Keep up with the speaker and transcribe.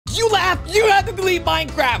You laughed. You had to delete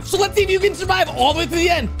Minecraft. So let's see if you can survive all the way to the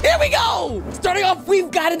end. Here we go. Starting off,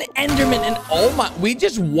 we've got an Enderman. And oh my, we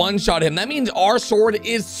just one-shot him. That means our sword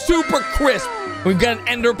is super crisp. We've got an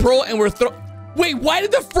Ender Pearl and we're Wait, why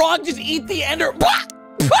did the frog just eat the Ender?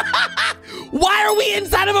 Why are we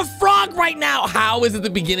inside of a frog right now? How is it the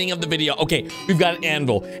beginning of the video? Okay, we've got an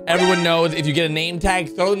anvil. Everyone knows if you get a name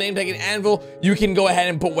tag, throw the name tag in anvil, you can go ahead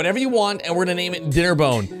and put whatever you want, and we're gonna name it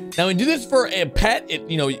Dinnerbone. Now, we do this for a pet.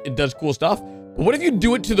 It does cool stuff. But what if you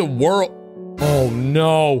do it to the world? Oh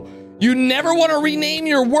no. You never want to rename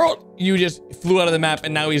your world. You just flew out of the map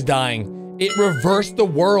and now he's dying. It reversed the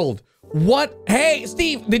world. What? Hey,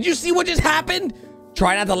 Steve, did you see what just happened?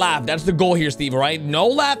 Try not to laugh. That's the goal here, Steve, all right? No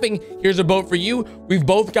laughing. Here's a boat for you. We've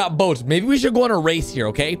both got boats. Maybe we should go on a race here,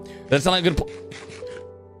 okay? That's not a good...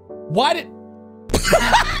 Why did...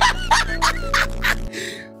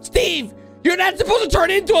 Steve, you're not supposed to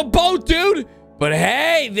turn into a boat, dude. But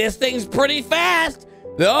hey, this thing's pretty fast.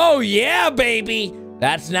 Oh, yeah, baby.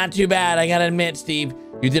 That's not too bad. I gotta admit, Steve,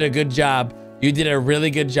 you did a good job. You did a really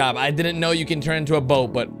good job. I didn't know you can turn into a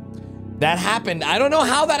boat, but... that happened. I don't know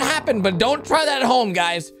how that happened, but don't try that at home,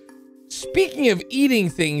 guys. Speaking of eating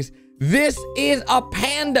things, this is a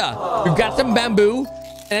panda. We've got some bamboo.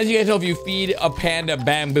 And as you guys know, if you feed a panda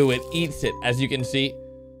bamboo, it eats it, as you can see.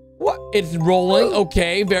 What? It's rolling.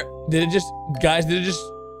 Okay. Did it just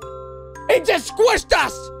squished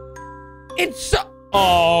us. It's so...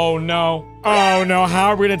 Oh, no. Oh, no. How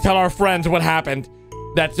are we going to tell our friends what happened?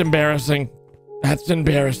 That's embarrassing. That's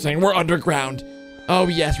embarrassing. We're underground. Oh,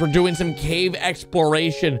 yes, we're doing some cave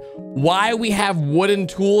exploration. Why we have wooden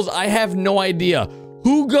tools, I have no idea.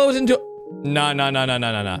 Who goes into... No.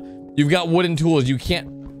 You've got wooden tools. You can't...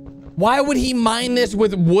 Why would he mine this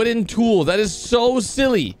with wooden tools? That is so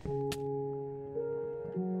silly.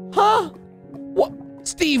 Huh? What?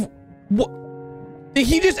 Steve, what? Did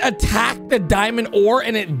he just attack the diamond ore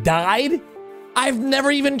and it died? I've never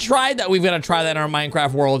even tried that. We've got to try that in our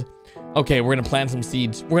Minecraft world. Okay, we're gonna plant some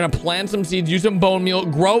seeds. We're gonna plant some seeds, use some bone meal,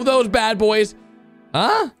 grow those bad boys.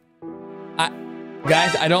 Huh?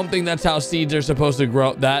 Guys, I don't think that's how seeds are supposed to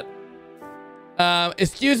grow.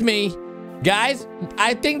 Excuse me. Guys,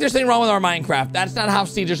 I think there's something wrong with our Minecraft. That's not how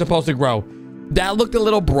seeds are supposed to grow. That looked a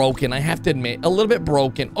little broken, I have to admit. A little bit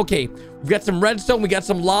broken. Okay, we've got some redstone, we got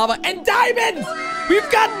some lava, and diamonds!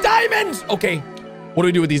 We've got diamonds! Okay, what do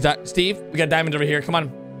we do with these Steve, we got diamonds over here, come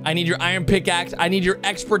on. I need your iron pickaxe. I need your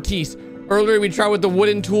expertise. Earlier, we tried with the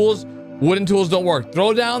wooden tools. Wooden tools don't work.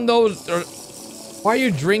 Throw down those... Why are you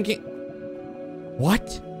drinking...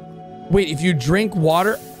 What? Wait, if you drink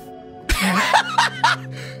water...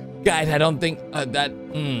 Guys, I don't think I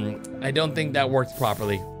don't think that works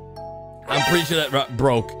properly. I'm pretty sure that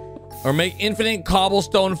broke. Or make infinite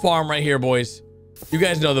cobblestone farm right here, boys. You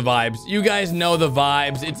guys know the vibes. You guys know the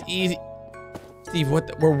vibes. It's easy. Steve,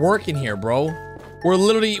 we're working here, bro.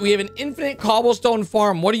 We have an infinite cobblestone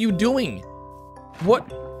farm. What are you doing? What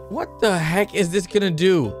the heck is this gonna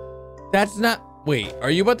do? That's not... Wait,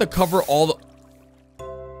 are you about to cover all the...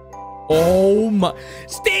 Oh my...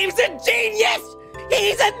 Steve's a genius!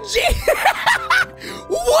 He's a genius!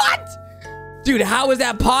 What? Dude, how is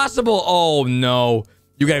that possible? Oh no.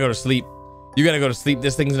 You gotta go to sleep. You gotta go to sleep.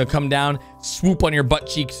 This thing's gonna come down, swoop on your butt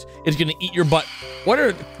cheeks. It's gonna eat your butt. What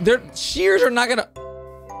are... Their shears are not gonna...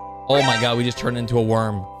 Oh my god, we just turned into a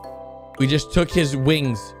worm. We just took his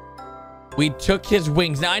wings. We took his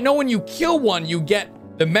wings. Now, I know when you kill one, you get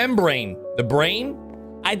the membrane. The brain?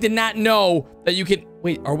 I did not know that you can...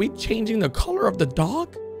 Wait, are we changing the color of the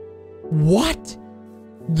dog? What?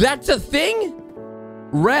 That's a thing?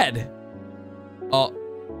 Red.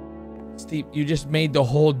 Steve, you just made the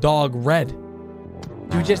whole dog red.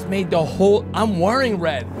 You just made the whole... I'm wearing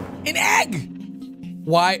red. An egg!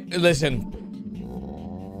 Why? Listen...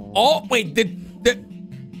 Oh, wait,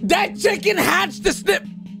 that chicken hatched the snip.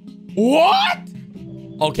 What?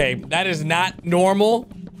 Okay, that is not normal.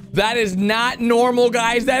 That is not normal,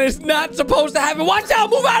 guys. That is not supposed to happen. Watch out,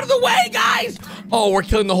 move out of the way, guys. Oh, we're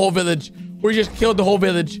killing the whole village. We just killed the whole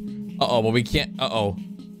village. Uh-oh, but we can't,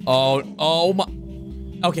 Oh my.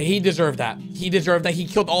 Okay, he deserved that. He deserved that. He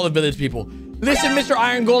killed all the village people. Listen, Mr.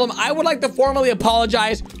 Iron Golem, I would like to formally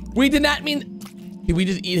apologize. We did not mean... Did we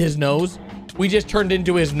just eat his nose? We just turned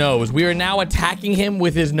into his nose. We are now attacking him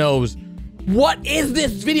with his nose. What is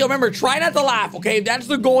this video? Remember, try not to laugh, okay? That's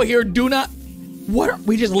the goal here. Do not... What?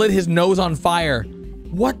 We just lit his nose on fire.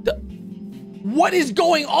 What the... What is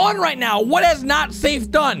going on right now? What has not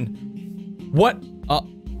safe done? What?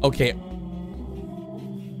 Okay.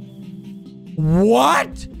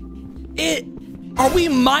 What? Are we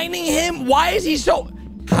mining him? Why is he so...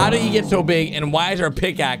 How did he get so big? And why is our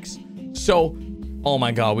pickaxe so... Oh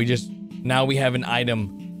my God, now we have an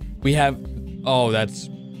item. We have, oh, that's,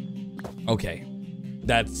 okay.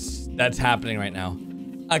 That's happening right now.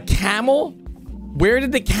 A camel? Where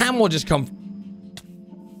did the camel just come from?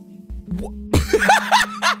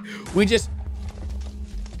 We just,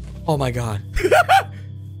 oh my God.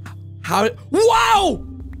 How, whoa!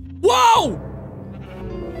 Whoa!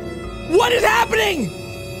 What is happening?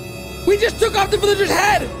 We just took off the villager's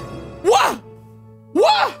head. What?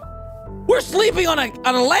 What? We're sleeping on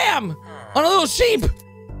a lamb, on a little sheep.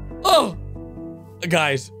 Oh,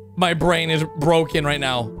 guys, my brain is broken right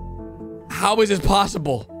now. How is this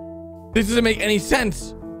possible? This doesn't make any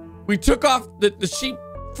sense. We took off the sheep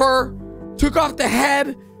fur, took off the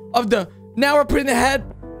head of the, now we're putting the head.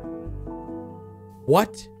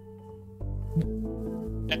 What?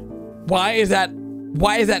 Why is that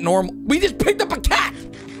normal? We just picked up a cat.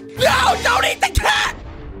 No, don't eat the cat.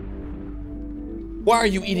 Why are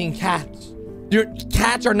you eating cats? Your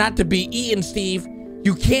cats are not to be eaten, Steve.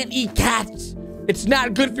 You can't eat cats. It's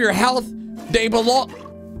not good for your health. They belong.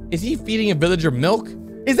 Is he feeding a villager milk?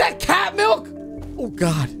 Is that cat milk? Oh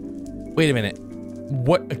God. Wait a minute.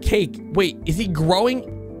 What, a cake? Wait, is he growing?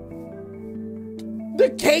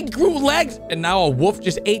 The cake grew legs and now a wolf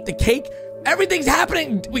just ate the cake. Everything's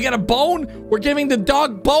happening. We got a bone. We're giving the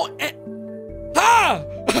dog bone. Ha!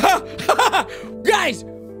 Guys,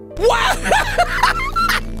 what?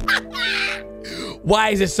 Why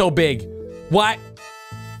is this so big? Why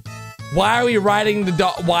are we riding the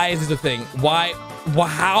dog? Why is this a thing?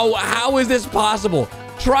 How is this possible?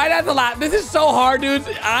 Try not to laugh. This is so hard, dudes.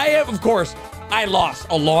 Of course, I lost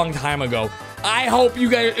a long time ago. I hope you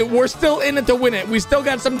guys, we're still in it to win it. We still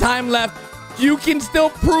got some time left. You can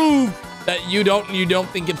still prove that you don't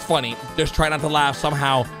think it's funny. Just try not to laugh.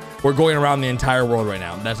 Somehow we're going around the entire world right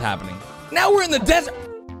now. That's happening. Now we're in the desert.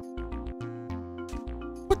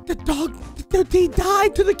 What, the dog? He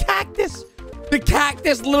died to the cactus. The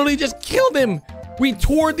cactus literally just killed him. We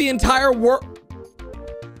toured the entire world.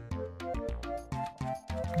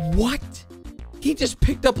 What? He just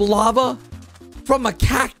picked up lava from a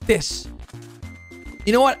cactus.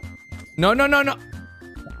 You know what? No.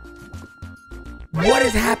 What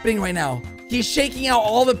is happening right now? He's shaking out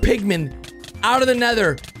all the pigmen out of the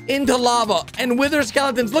nether into lava and wither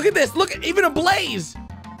skeletons. Look at this. Look at even a blaze.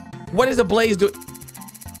 What is a blaze doing?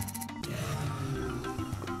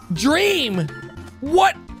 Dream.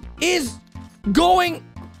 What is going?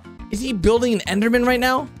 Is he building an Enderman right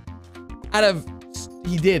now?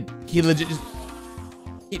 He legit just.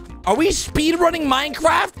 Are we speed running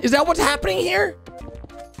Minecraft? Is that what's happening here?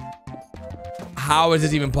 How is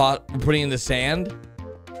this even possible? Putting in the sand?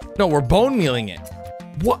 No, we're bone mealing it.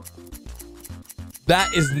 What?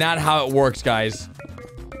 That is not how it works, guys.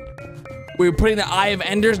 We were putting the Eye of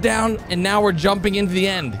Enders down, and now we're jumping into the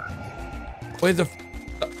end. Where's the...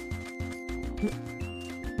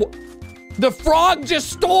 The frog just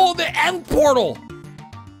stole the end portal.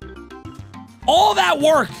 All that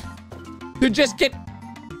work to just get...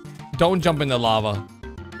 Don't jump in the lava.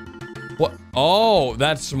 What? Oh,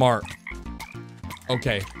 that's smart.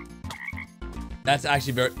 Okay. That's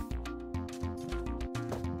actually very...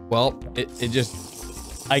 Well, it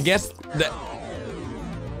just... I guess that...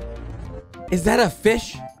 Is that a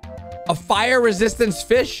fish? A fire resistance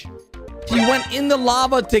fish? He went in the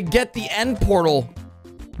lava to get the end portal.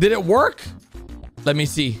 Did it work? Let me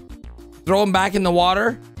see. Throw him back in the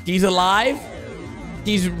water. He's alive.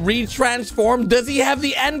 He's retransformed. Does he have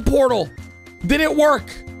the end portal? Did it work?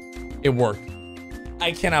 It worked.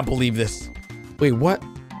 I cannot believe this. Wait, what?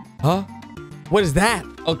 Huh? What is that?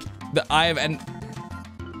 Okay, the Eye of End.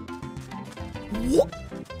 What?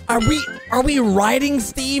 Are we riding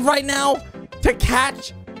Steve right now to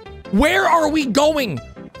catch? Where are we going?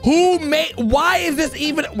 Why is this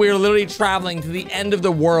even? We're literally traveling to the end of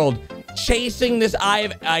the world, chasing this Eye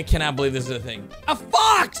of... I cannot believe this is a thing. A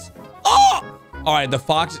fox! Oh! All right, the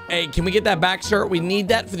fox. Hey, can we get that back, sir? We need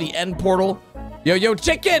that for the end portal. Yo,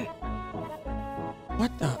 chicken!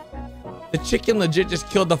 What the? The chicken legit just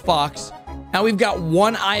killed the fox. Now we've got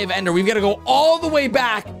one Eye of Ender. We've got to go all the way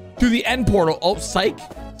back to the end portal. Oh, psych.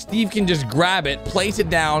 Steve can just grab it, place it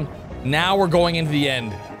down. Now we're going into the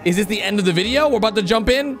end. Is this the end of the video? We're about to jump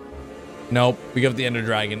in? Nope. We got the Ender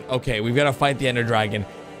Dragon. Okay, we've got to fight the Ender Dragon.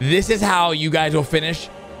 This is how you guys will finish.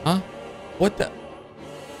 Huh? What the?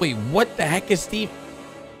 Wait, what the heck is Steve?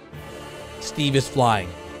 Steve is flying.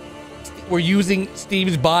 We're using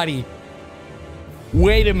Steve's body.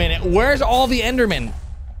 Wait a minute. Where's all the Endermen?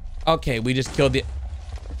 Okay, we just killed the...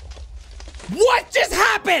 What just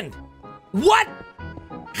happened? What?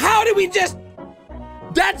 How did we just...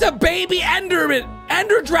 That's a baby Enderman.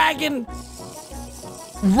 Ender Dragon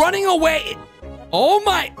running away. Oh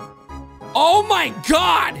my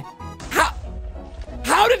God.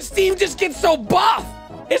 How did Steve just get so buff?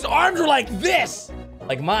 His arms were like this.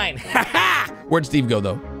 Like mine. Where'd Steve go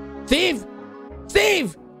though? Steve!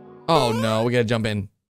 Steve! Oh no, we gotta jump in.